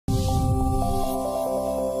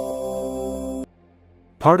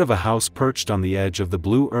Part of a house perched on the edge of the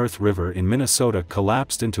Blue Earth River in Minnesota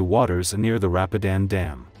collapsed into waters near the Rapidan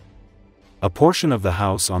Dam. A portion of the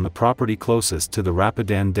house on the property closest to the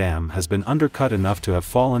Rapidan Dam has been undercut enough to have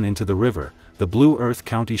fallen into the river, the Blue Earth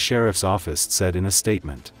County Sheriff's Office said in a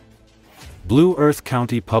statement. Blue Earth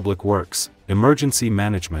County Public Works, Emergency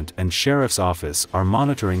Management and Sheriff's Office are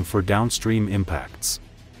monitoring for downstream impacts.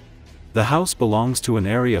 The house belongs to an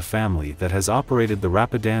area family that has operated the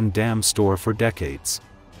Rapidan Dam Store for decades.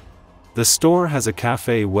 The store has a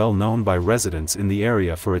café well known by residents in the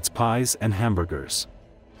area for its pies and hamburgers.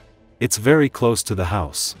 It's very close to the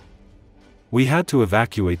house. We had to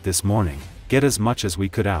evacuate this morning, get as much as we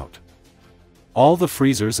could out. All the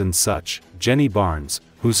freezers and such, Jenny Barnes,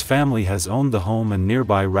 whose family has owned the home and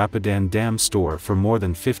nearby Rapidan Dam Store for more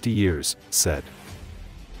than 50 years, said.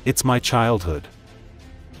 It's my childhood.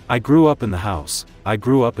 I grew up in the house, I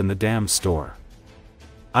grew up in the dam store.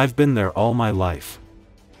 I've been there all my life.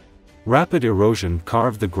 Rapid erosion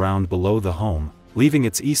carved the ground below the home, leaving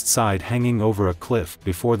its east side hanging over a cliff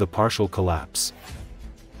before the partial collapse.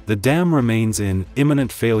 The dam remains in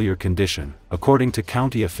imminent failure condition, according to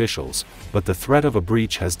county officials, but the threat of a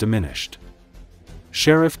breach has diminished.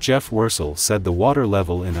 Sheriff Jeff Wersal said the water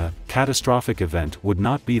level in a catastrophic event would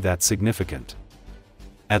not be that significant.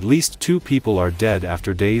 At least 2 people are dead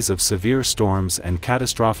after days of severe storms and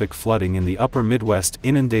catastrophic flooding in the upper Midwest,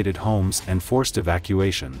 inundated homes and forced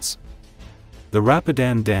evacuations. The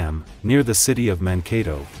Rapidan Dam, near the city of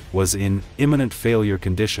Mankato, was in imminent failure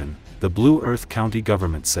condition, the Blue Earth County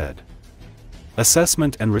government said.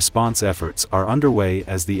 Assessment and response efforts are underway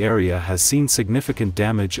as the area has seen significant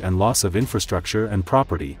damage and loss of infrastructure and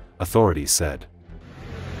property, authorities said.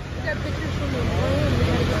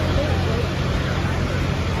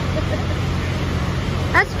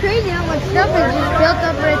 That's crazy how much stuff is just built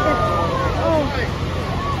up right there. Oh.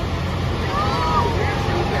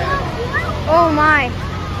 Oh my.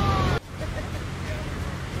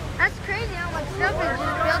 That's crazy how much stuff is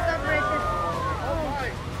just built up right there. Oh.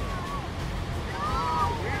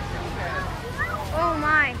 Oh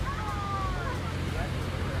my.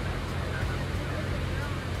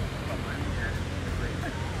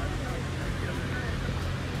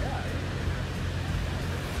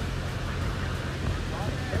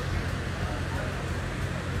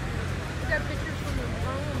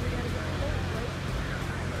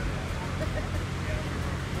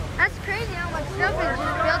 That's crazy how much stuff is